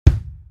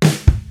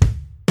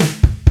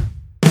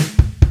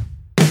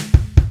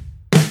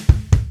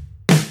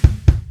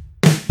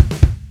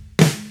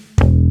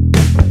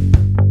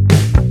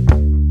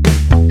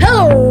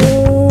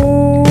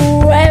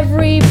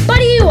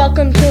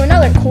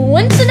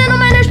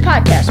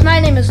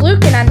is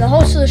Luke, and I'm the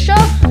host of the show,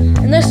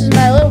 and this is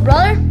my little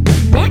brother,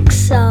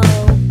 Nexo.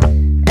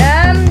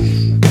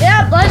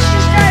 Let's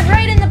just dive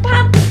right in the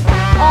pop.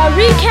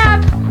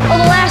 Recap of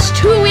the last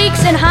 2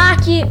 weeks in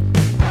hockey.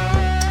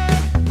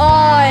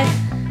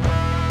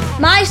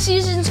 My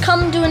season's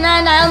come to an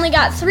end. I only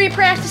got 3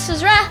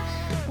 practices left.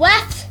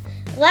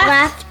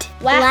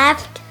 I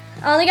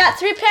only got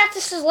 3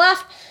 practices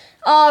left.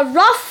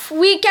 Rough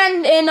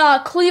weekend in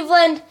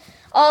Cleveland.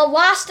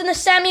 Lost in the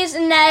semis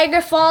in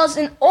Niagara Falls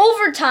in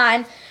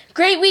overtime.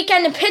 Great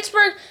weekend in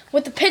Pittsburgh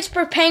with the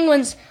Pittsburgh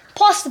Penguins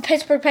plus the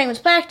Pittsburgh Penguins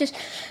practice.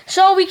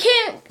 So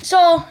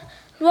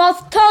we'll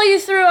tell you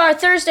through our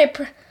Thursday,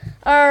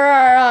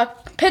 our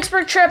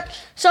Pittsburgh trip.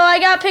 So I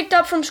got picked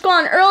up from school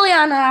early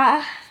on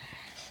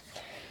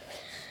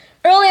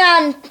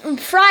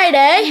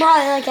Friday.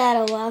 Probably like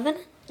at 11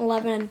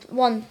 and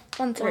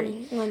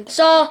 1:30.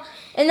 So,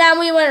 and then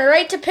we went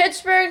right to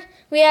Pittsburgh.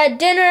 We had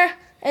dinner,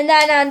 and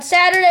then on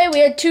Saturday we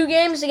had 2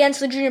 games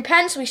against the Junior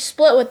Pens. We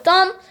split with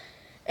them,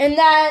 and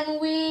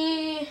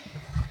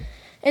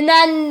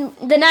then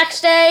the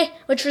next day,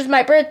 which was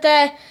my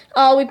birthday,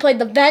 we played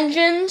the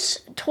Vengeance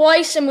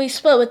twice, and we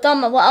split with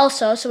them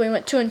also. So we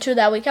went 2-2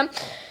 that weekend,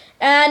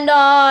 and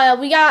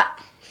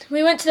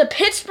we went to the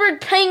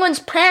Pittsburgh Penguins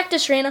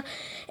practice arena,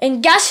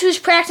 and guess who's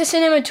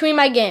practicing in between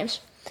my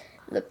games?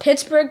 The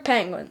Pittsburgh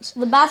Penguins.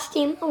 the best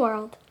team in the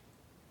world.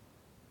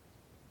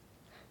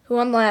 Who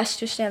won the last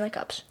 2 Stanley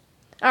Cups.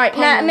 All right,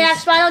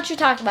 Max, why don't you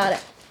talk about it?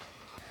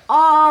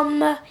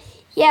 I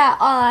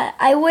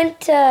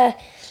went to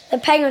the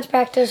Penguins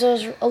practice. It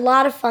was a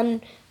lot of fun.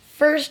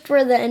 First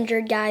were the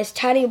injured guys,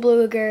 Teddy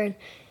Blueger and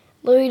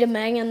Louis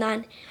Domingue, and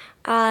then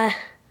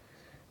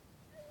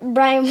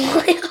Brian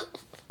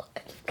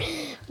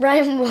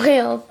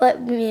Boyle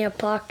flipped me a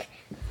puck.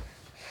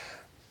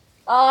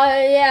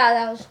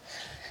 That was...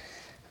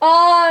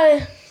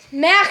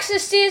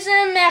 Max's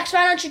season. Max,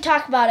 why don't you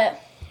talk about it?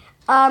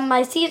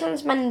 My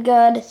season's been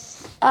good.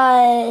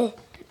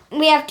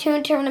 We have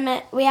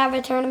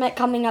a tournament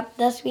coming up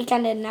this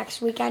weekend and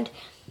next weekend.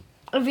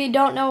 If you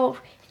don't know,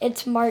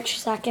 it's March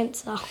 2nd.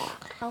 So,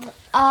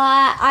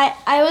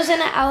 I was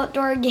in an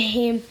outdoor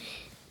game.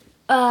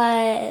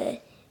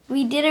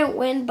 We didn't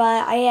win,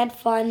 but I had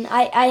fun.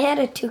 I had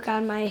a toque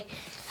on my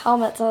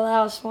helmet, so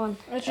that was fun.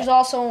 Which is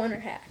also a winter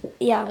hat.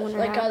 Yeah, winter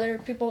like hat. other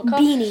people call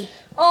Beanie.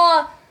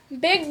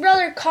 Big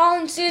brother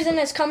Colin's season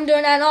has come to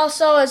an end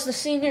also as the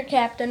senior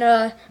captain,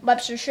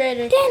 Webster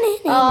Schrader.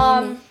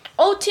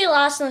 OT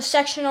lost in the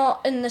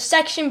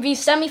Section V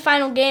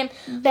semifinal game.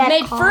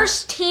 Made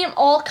first team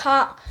all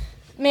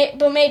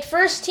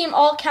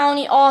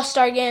county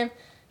all-star game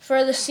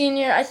for the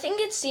senior. I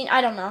think it's senior.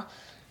 I don't know.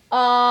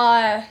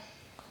 I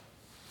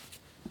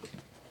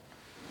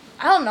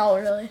don't know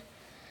really.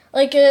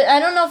 I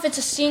don't know if it's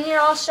a senior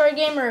all-star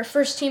game or a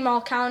first team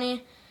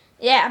all-county.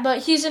 Yeah,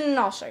 but he's in an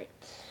all-star game.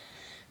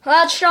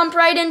 Let's jump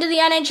right into the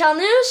NHL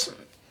news.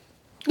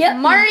 Yep.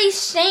 Marty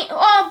St.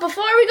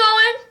 Before we go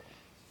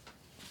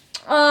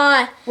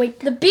in,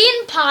 the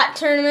Bean Pot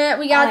tournament.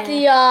 We got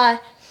the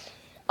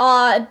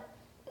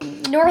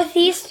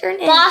Northeastern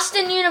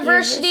Boston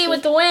University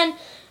with the win,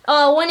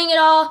 winning it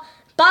all.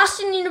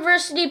 Boston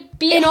University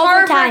beat in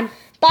Harvard. overtime.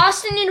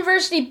 Boston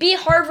University beat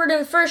Harvard in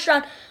the first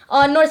round.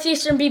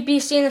 Northeastern beat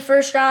BC in the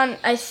first round.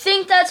 I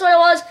think that's what it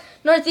was.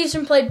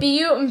 Northeastern played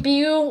BU, and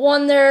BU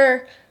won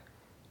their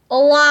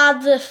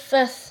the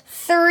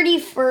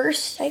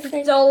 31st, I think.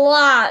 It's a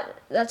lot.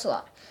 That's a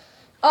lot.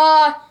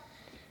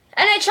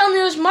 NHL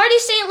news: Marty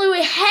St.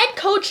 Louis, head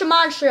coach of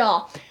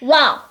Montreal.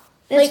 Wow.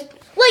 NHL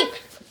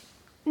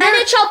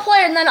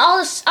player, and then out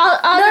of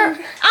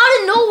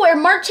nowhere,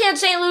 Martin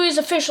St. Louis is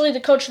officially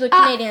the coach of the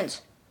Canadiens.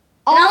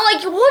 And I'm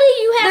like, what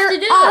do you have to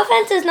do? Their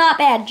offense is not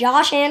bad.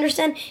 Josh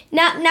Anderson,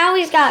 now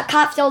he's got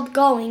Copfield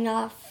going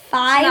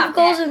 5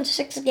 goals in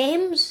 6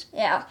 games.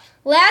 Yeah.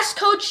 Last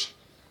coach,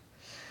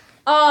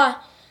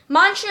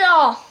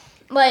 Montreal,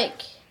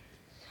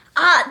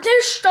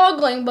 they're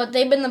struggling, but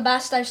they've been the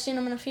best I've seen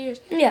them in a few years.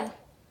 Yeah.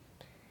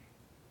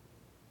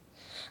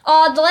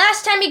 The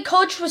last time he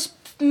coached was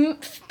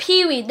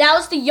Pee Wee. That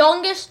was the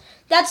youngest.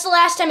 That's the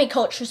last time he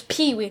coached was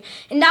Pee Wee.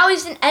 And now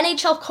he's an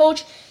NHL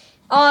coach.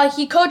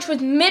 He coached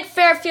with Mid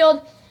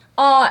Fairfield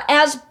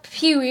as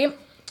Pee Wee.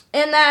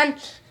 And then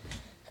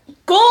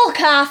Cole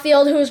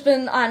Caulfield, who's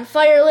been on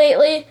fire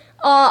lately.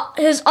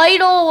 His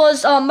idol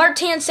was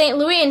Martin St.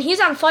 Louis, and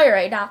he's on fire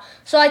right now.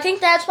 So I think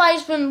that's why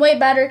he's been way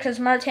better, because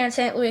Martin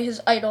St. Louis,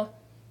 his idol,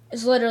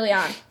 is literally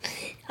on.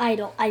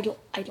 Idol.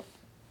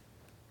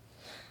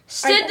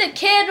 Sid the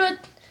Kid with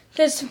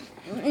his...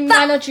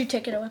 Why don't you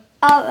take it away?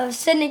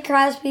 Sidney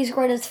Crosby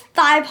scored his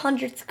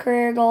 500th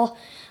career goal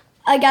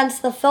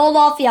against the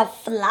Philadelphia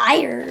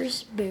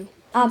Flyers. Boo.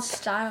 In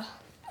style.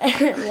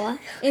 What?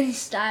 In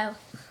style.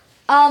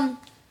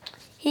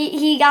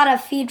 He got a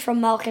feed from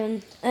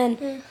Malkin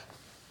and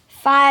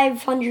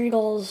 500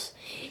 goals.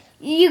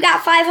 You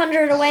got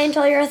 500 away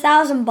until you're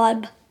 1,000,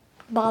 bub.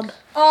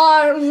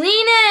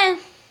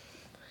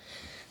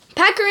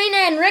 Pecorino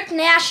and Rick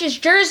Nash's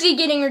jersey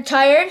getting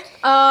retired.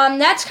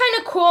 That's kind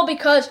of cool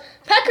because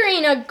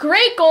Pecorino,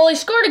 great goalie,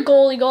 scored a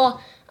goalie goal.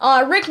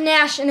 Rick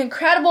Nash, an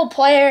incredible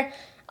player.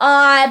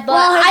 But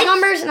well, his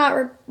numbers not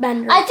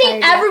been retired I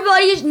think yet.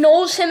 everybody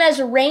knows him as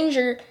a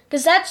Ranger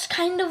because that's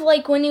kind of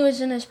like when he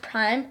was in his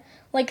prime,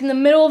 like in the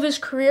middle of his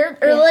career,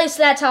 or at least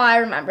that's how I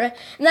remember it.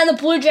 And then the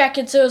Blue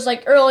Jackets, it was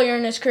like earlier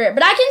in his career.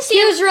 But I can see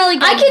He was really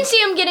good. I can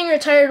see him getting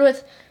retired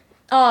with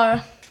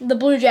the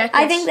Blue Jackets.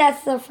 I think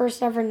that's the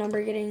first ever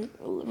number getting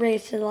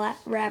raised to the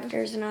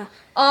Raptors and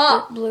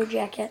Blue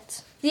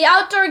Jackets. The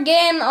outdoor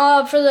game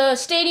for the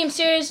Stadium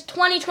Series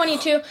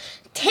 2022,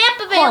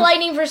 Tampa Bay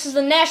Lightning versus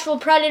the Nashville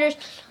Predators.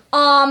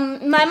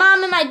 My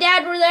mom and my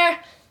dad were there.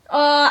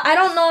 I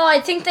don't know.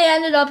 I think they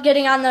ended up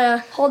getting on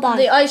the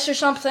ice or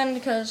something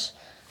because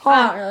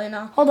I don't really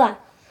know. Hold on.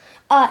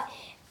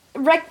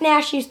 Rick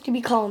Nash used to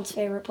be Colin's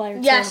favorite player.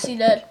 Yes, he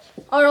did.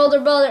 Our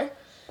older brother,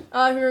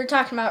 who we were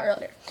talking about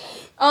earlier.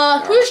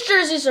 Whose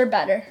jerseys are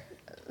better?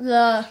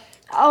 The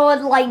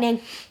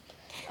Lightning.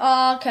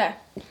 Okay.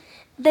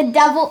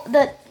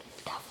 The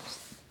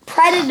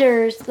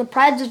Predators. The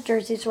Predators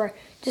jerseys were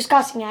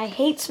disgusting. I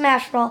hate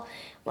Smashville.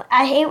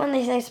 I hate when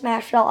they say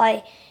Smashville.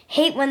 I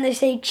hate when they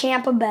say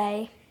Tampa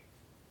Bay.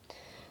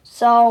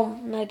 So,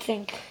 I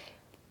think,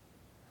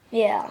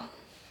 yeah.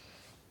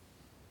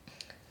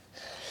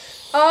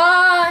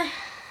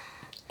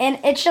 And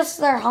it's just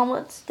their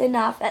helmets did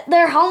not fit.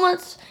 Their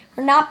helmets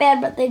were not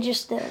bad, but they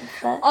just didn't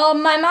fit.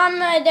 My mom and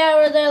my dad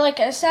were there, like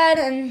I said,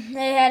 and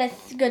they had a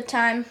good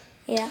time.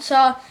 Yeah.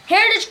 So,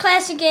 Heritage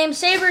Classic game,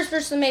 Sabres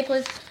versus the Maple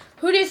Leafs.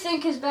 Who do you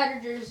think has better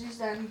jerseys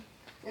than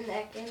in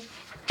that game?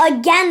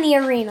 Again, the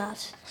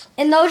arenas.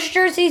 In those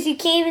jerseys, you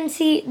can't even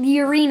see the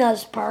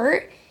arenas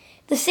part.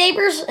 The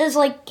Sabres is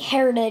like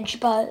Heritage,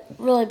 but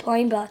really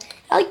plain, but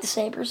I like the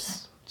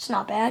Sabres. It's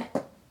not bad.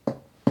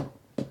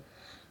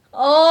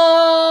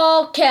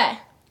 Okay.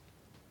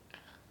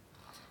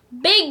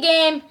 Big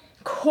game,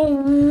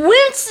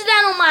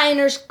 Coincidental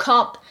Miners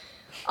Cup.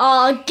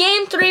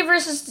 Game 3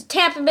 versus the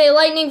Tampa Bay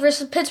Lightning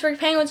versus Pittsburgh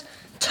Penguins.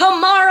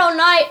 Tomorrow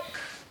night,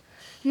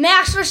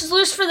 Max versus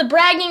Luce for the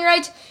bragging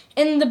rights.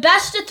 In the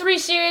best of 3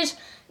 series,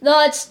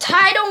 it's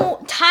tied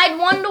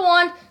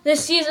 1-1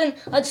 this season.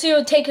 Let's see who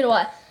will take it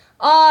away.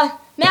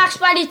 Max,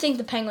 why do you think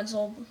the Penguins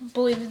will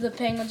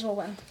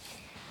win?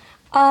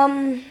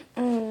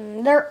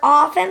 Their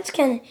offense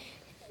can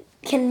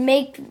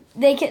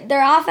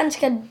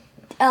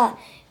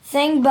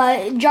thing, but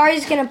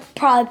Jari's gonna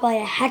probably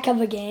play a heck of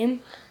a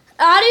game.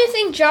 How do you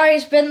think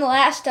Jari's been the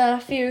last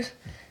few,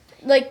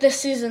 like this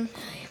season?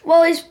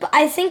 Well,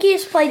 I think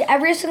he's played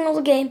every single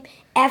game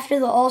after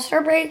the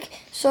All-Star break,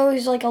 so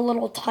he's like a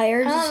little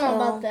tired. I don't know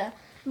about that.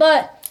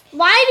 But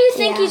why do you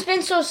think he's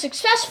been so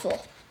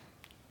successful?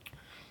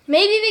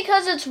 Maybe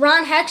because it's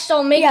Ron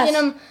Hextall making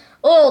him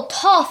a little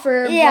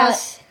tougher.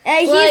 Yes.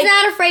 He's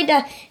not afraid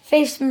to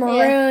face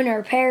Maroon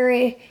or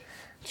Perry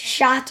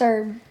shots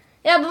or...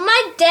 Yeah, but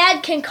my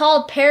dad can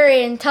call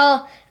Perry and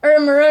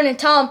Maroon and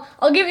tell him,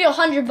 I'll give you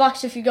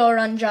 $100 if you go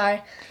run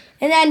Jari.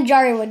 And then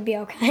Jari would be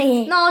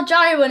okay. No,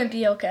 Jari wouldn't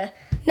be okay.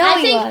 No,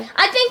 I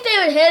think they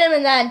would hit him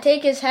and then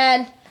take his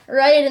head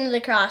right into the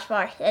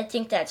crossbar. I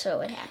think that's what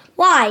would happen.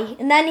 Why?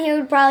 And then he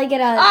would probably get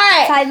a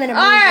 5-minute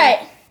All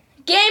right.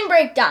 Game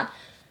breakdown.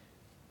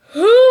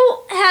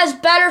 Who has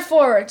better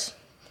forwards?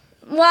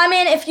 Well, I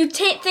mean, if you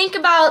think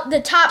about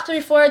the top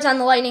 3 forwards on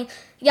the Lightning,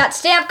 you got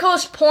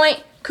Stamkos,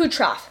 Point,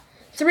 Kucherov.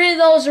 3 of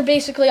those are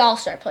basically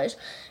all-star players.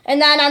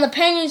 And then on the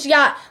Penguins, you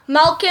got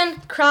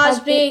Malkin,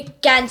 Crosby,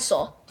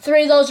 Gensel.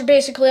 3 of those are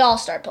basically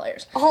all-star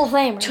players. Hall of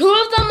Famers. 2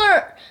 of them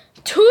are...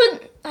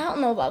 I don't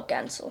know about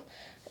Gensel.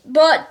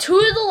 But 2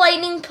 of the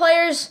Lightning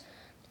players,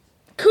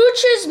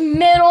 Kuch is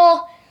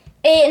middle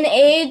in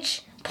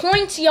age,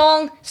 Point's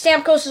young,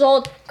 Stamkos is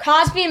old,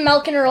 Crosby and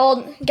Malkin are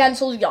old,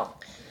 Gensel's young.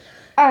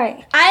 All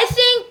right. I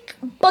think,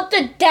 but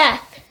the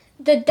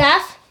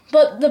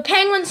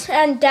Penguins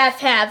and Def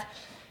have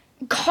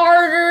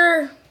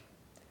Carter,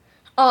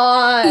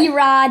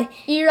 Erod.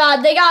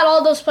 They got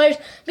all those players.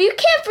 But you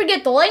can't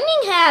forget the Lightning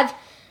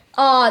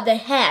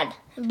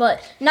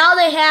but now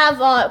they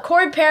have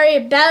Corey Perry,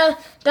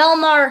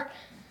 Belmar,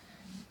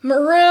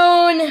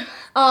 Maroon,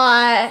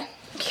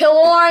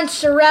 Killorn,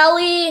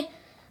 Cirelli,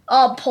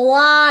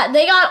 Palat.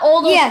 They got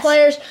all those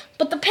players.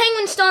 But the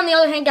Penguins still, on the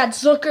other hand, got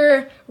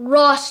Zucker,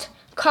 Rust,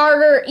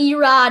 Carter,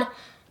 Erod.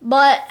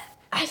 But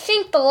I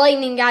think the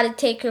Lightning got to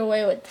take it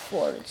away with the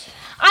forwards.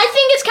 I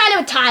think it's kind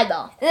of a tie,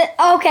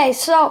 though. Okay,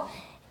 so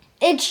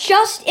it's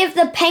just if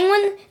the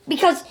Penguin,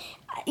 because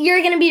you're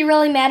going to be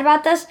really mad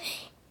about this,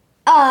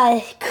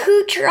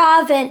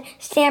 Kucherov and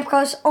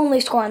Stamkos only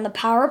score on the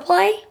power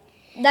play.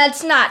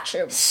 That's not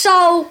true.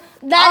 So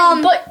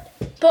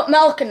but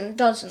Malkin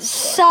doesn't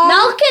score.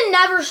 Malkin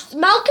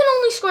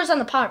only scores on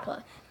the power play.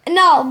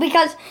 No,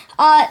 because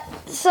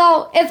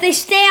so if they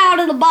stay out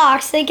of the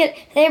box, they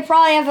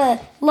probably have a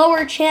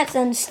lower chance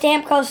than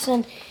Stamkos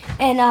and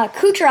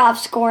Kucherov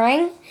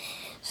scoring.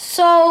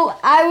 So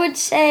I would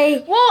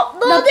say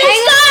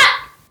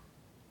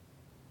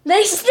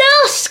They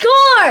still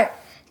score.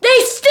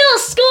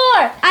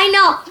 I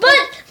know,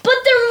 but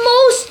they're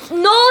most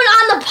known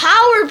on the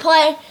power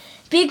play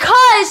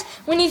Because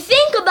when you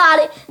think about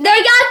it, they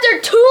got their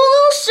 2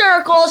 little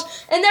circles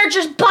and they're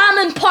just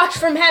bombing pucks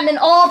from Hedman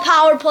all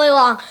power play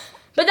long.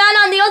 But then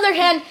on the other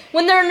hand,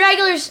 when they're in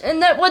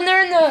when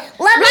they're in the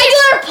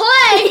regular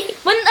play,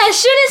 as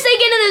soon as they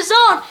get in the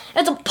zone,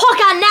 it's a puck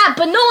on net,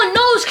 but no one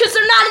knows because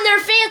they're not in their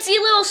fancy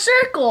little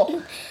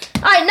circle.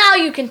 All right, now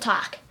you can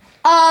talk.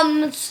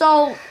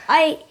 So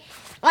I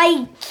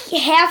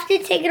have to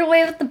take it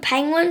away with the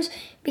Penguins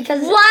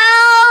because hold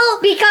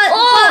on.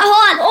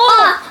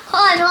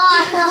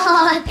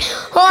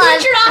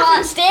 Richard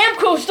Hoffman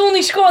Stamkos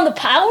only score on the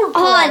power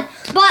play.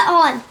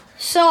 Hold on.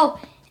 So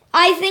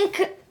I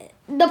think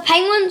the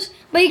Penguins,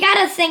 but you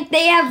gotta think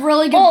they have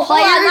really good players.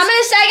 Hold on.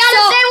 I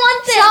gotta say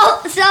one thing.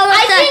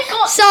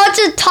 So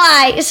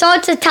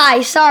it's a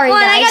tie. Sorry,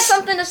 guys. I got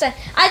something to say.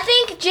 I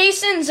think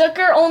Jason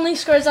Zucker only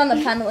scores on the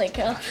penalty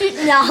kill.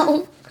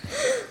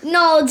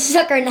 No,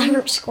 Zucker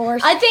never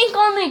scores. I think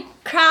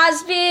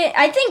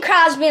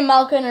Crosby and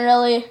Malkin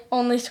really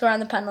only score on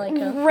the penalty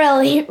kill.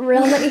 Really?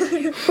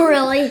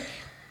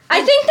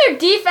 I think their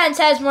defense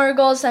has more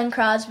goals than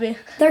Crosby.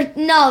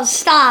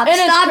 Stop.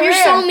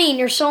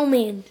 You're so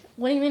mean.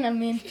 What do you mean I'm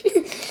mean?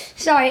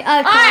 Sorry.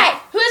 All right,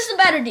 who's the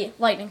better D?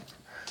 Lightning.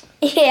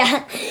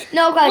 Yeah,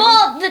 no question.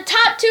 Well, the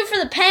top 2 for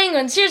the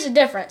Penguins, here's the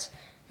difference.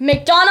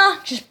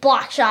 McDonough just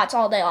blocks shots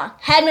all day long.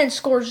 Hedman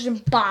scores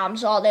and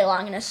bombs all day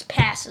long in his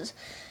passes.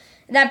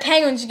 And then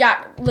Penguins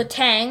got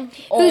Letang.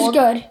 Who's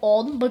good.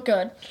 Old, but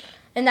good.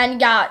 And then you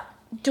got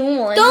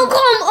Dumoulin. Don't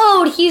call him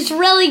old. He's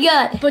really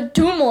good. But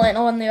Dumoulin,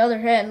 on the other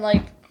hand,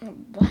 what?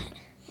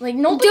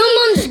 Nobody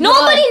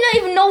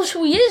even knows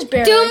who he is,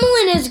 barely.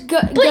 Dumoulin is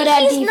good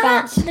at defense. He's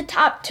not the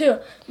top 2.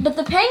 But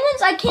the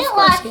Penguins, I can't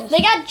lie, they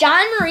got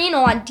John Marino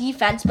on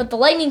defense, but the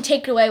Lightning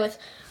take it away with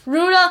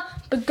Ruda,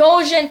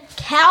 Bogosian,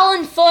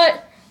 Callan,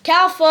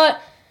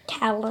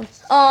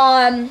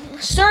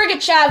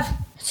 Sergachev,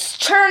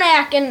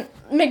 Chernak, and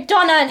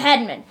McDonough and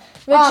Hedman,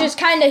 which is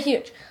kind of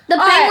huge. The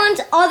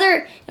Penguins,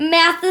 other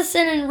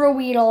Matheson and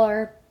Ruedel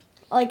are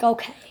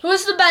okay.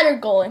 Who's the better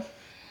goalie?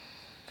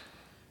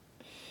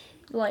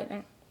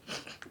 Lightning.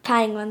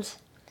 Penguins.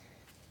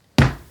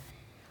 Andre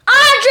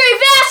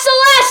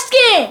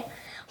Vasilevsky!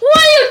 What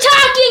are you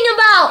talking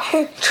about?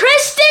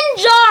 Tristan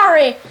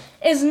Jarry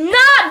is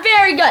not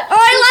very good. All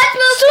right, let's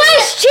move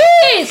Swiss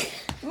cheese!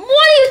 What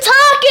are you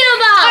talking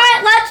about? All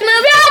right, let's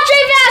move. Andre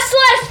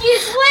Vasilevsky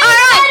is way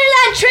better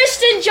than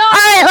Tristan Jarry.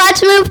 All right,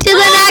 let's move to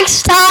the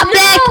next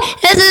topic. No.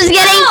 This is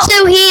getting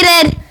too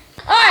heated.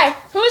 All right,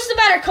 who's the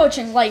better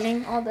coaching?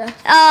 Lightning all day.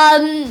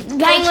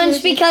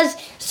 Penguins because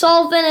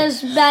Sullivan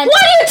has been.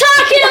 What are you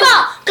talking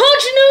about?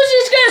 Coach News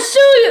is gonna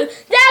sue you.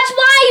 That's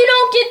why you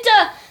don't get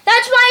to.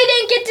 That's why you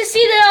didn't get to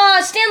see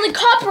the Stanley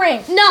Cup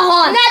ring. No, hold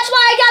on. And that's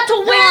why I got to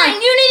wear it.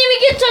 And you didn't even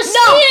get to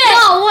see it.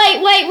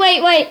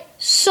 No, wait.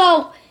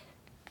 So,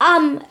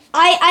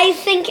 I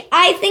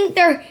think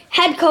their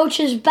head coach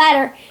is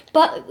better,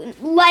 but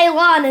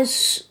Leilon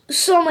is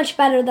so much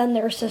better than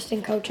their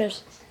assistant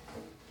coaches.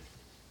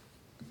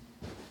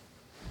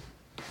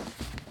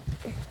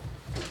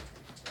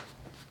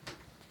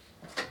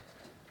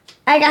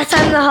 I guess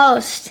I'm the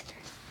host.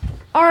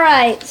 All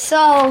right,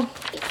 so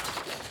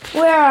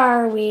where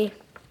are we?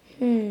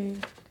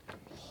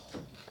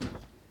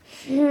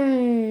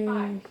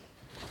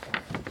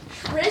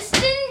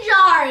 Tristan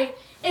Jarry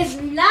is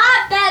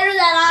not better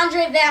than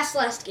Andre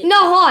Vasilevsky.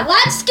 No, hold on.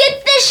 Let's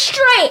get this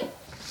straight.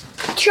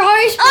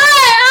 Jarry's. All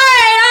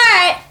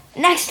right.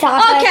 Next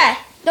topic. Okay.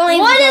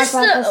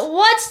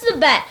 What's the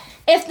bet?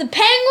 If the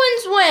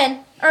Penguins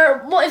win,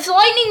 if the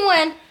Lightning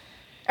win,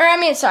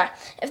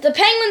 if the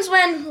Penguins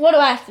win, what do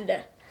I have to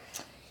do?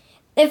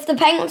 If the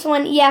Penguins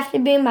win, you have to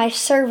be my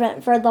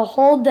servant for the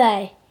whole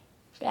day.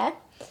 Okay.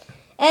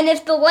 And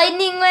if the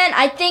Lightning win,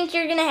 I think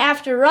you're going to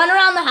have to run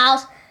around the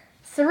house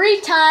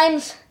 3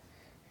 times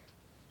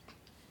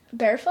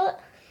barefoot.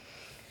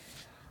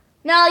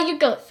 No, you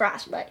go with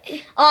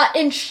frostbite.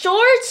 In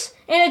shorts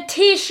and a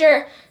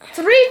t-shirt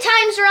 3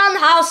 times around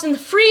the house in the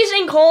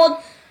freezing cold.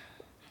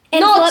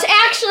 And tomorrow's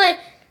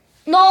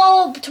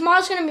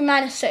going to be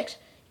 -6.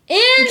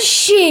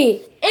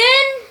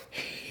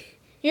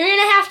 You're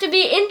going to have to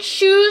be in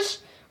shoes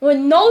with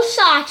no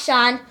socks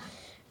on,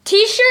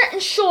 t-shirt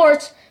and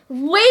shorts,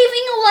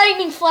 waving a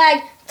Lightning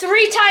flag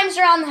 3 times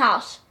around the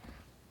house.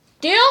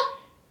 Deal?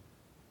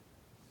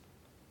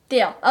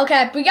 Deal.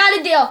 Okay, we got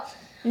a deal.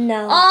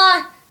 No.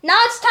 Now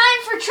it's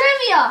time for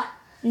trivia.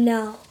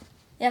 No.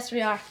 Yes,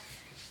 we are.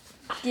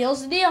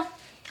 Deal's a deal.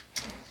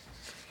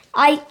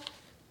 I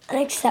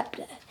accept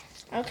it.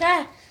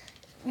 Okay.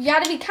 You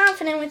got to be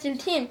confident with your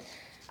team.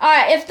 All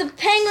right, if the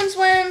Penguins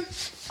win,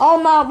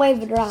 I'll not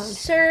wave it around.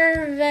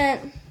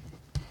 Servant,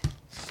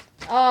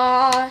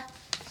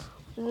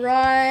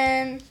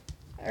 run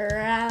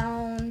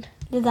around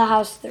the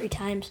house 3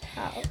 times.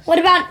 What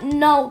about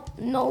no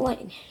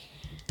lightning?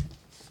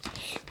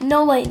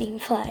 No lightning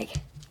flag.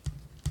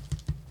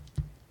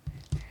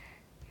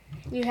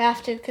 You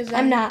have to, because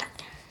I'm not.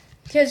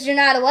 Because you're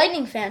not a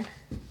Lightning fan.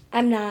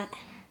 I'm not.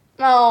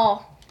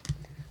 Oh,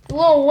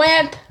 little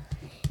wimp.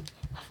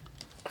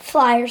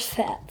 Flyers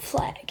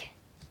flag.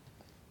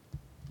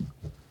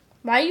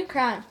 Why are you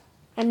crying?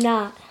 I'm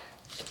not.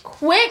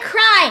 Quit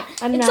crying.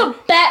 It's not. a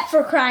bet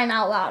for crying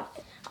out loud.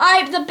 All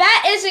right, the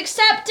bet is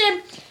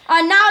accepted.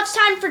 Now it's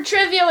time for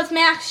trivia with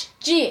Max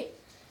G.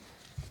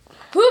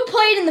 Who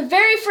played in the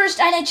very first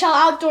NHL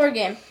outdoor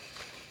game?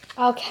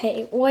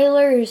 Okay,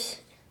 Oilers,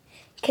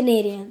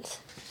 Canadians.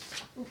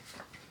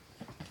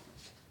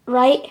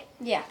 Right?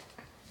 Yeah.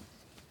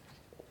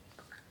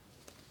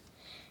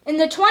 In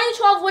the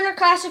 2012 Winter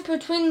Classic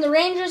between the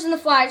Rangers and the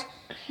Flyers,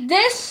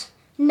 this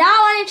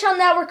now NHL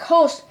Network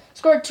host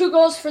scored 2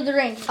 goals for the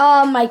Rangers.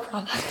 Mike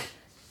Robach.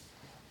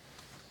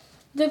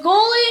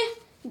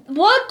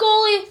 What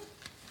goalie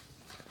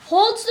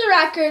holds the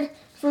record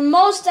for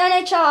most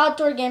NHL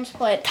outdoor games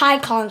played? Ty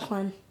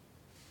Conklin.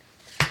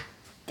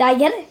 Did I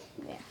get it?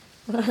 Yeah.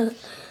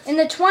 In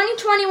the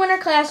 2020 Winter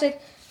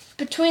Classic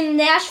between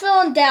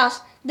Nashville and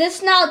Dallas,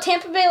 this now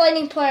Tampa Bay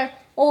Lightning player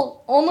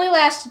only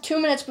lasted 2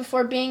 minutes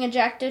before being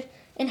ejected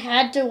and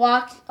had to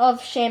walk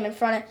of shame in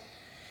front of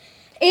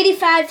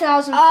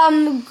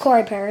 85,000.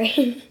 Corey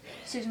Perry.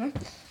 Excuse me.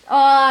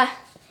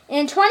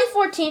 In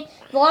 2014,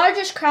 the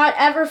largest crowd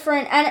ever for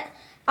an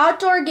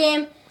outdoor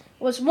game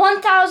was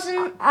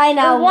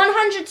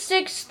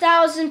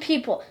 106,000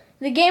 people.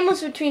 The game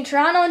was between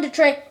Toronto and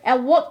Detroit.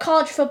 At what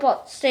college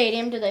football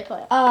stadium do they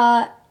play?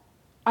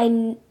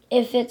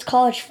 If it's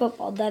college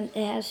football, then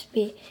it has to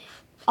be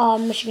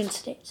Michigan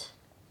State.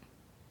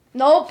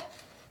 Nope.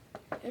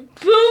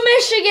 Boo,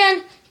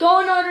 Michigan.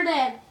 Go Notre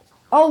Dame.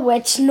 Oh,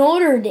 it's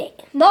Notre Dame.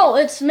 No,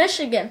 it's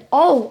Michigan.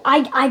 Oh,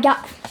 I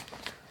got...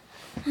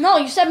 No,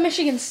 you said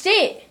Michigan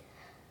State.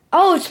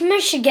 Oh, it's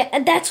Michigan.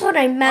 That's what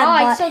I meant. Oh,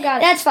 I still got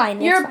it. That's fine.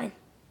 That's fine.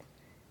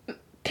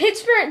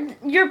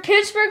 Your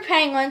Pittsburgh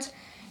Penguins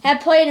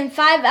have played in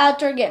 5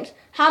 outdoor games.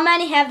 How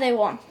many have they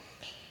won?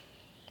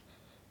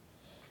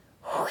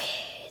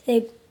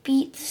 They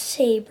beat the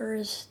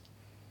Sabres.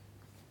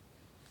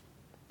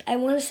 I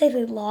want to say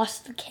they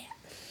lost the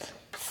Cats.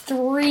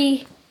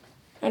 3,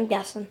 I'm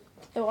guessing.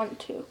 They won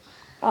 2.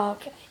 Oh,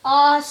 okay.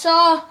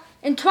 So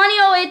in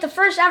 2008, the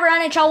first ever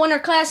NHL Winter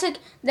Classic,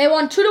 they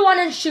won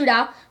 2-1 in a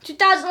shootout.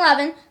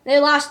 2011, they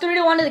lost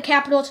 3-1 to the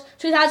Capitals.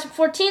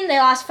 2014, they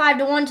lost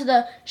 5-1 to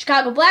the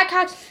Chicago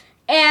Blackhawks.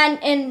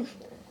 And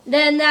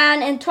then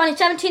in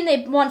 2017,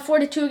 they won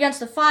 4-2 against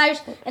the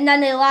Flyers. And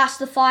then they lost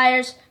the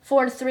Flyers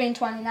 4-3 in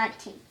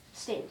 2019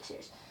 Stadium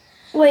Series.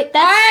 Wait,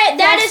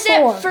 that is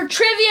 4. it for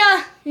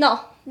trivia. No,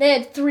 they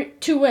had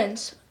 2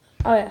 wins.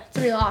 Oh, yeah.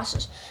 3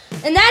 losses.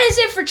 And that is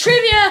it for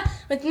trivia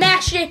with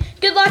Max J.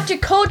 Good luck to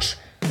Coach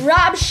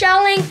Rob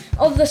Schelling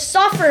of the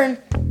Suffern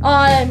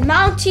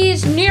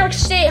Mounties New York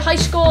State High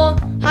School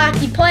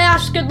Hockey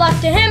Playoffs. Good luck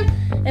to him.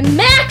 And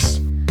Max,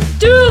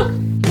 do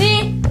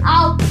the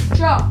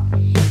outro.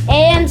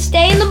 And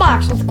stay in the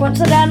box with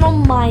Coincidental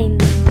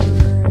Minds.